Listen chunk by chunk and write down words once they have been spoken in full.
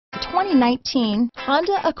2019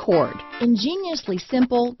 Honda Accord. Ingeniously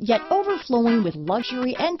simple, yet overflowing with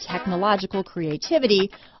luxury and technological creativity.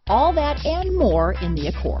 All that and more in the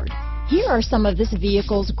Accord. Here are some of this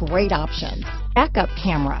vehicle's great options: backup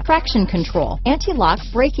camera, traction control, anti-lock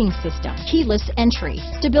braking system, keyless entry,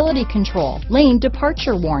 stability control, lane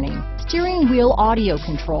departure warning, steering wheel audio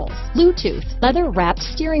controls, Bluetooth, leather-wrapped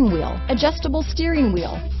steering wheel, adjustable steering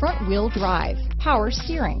wheel, front-wheel drive, power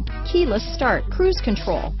steering, keyless start, cruise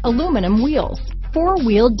control, aluminum wheels,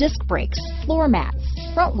 four-wheel disc brakes, floor mats,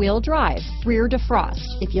 front-wheel drive, rear defrost.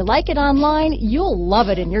 If you like it online, you'll love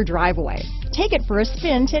it in your driveway. Take it for a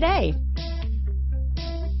spin today.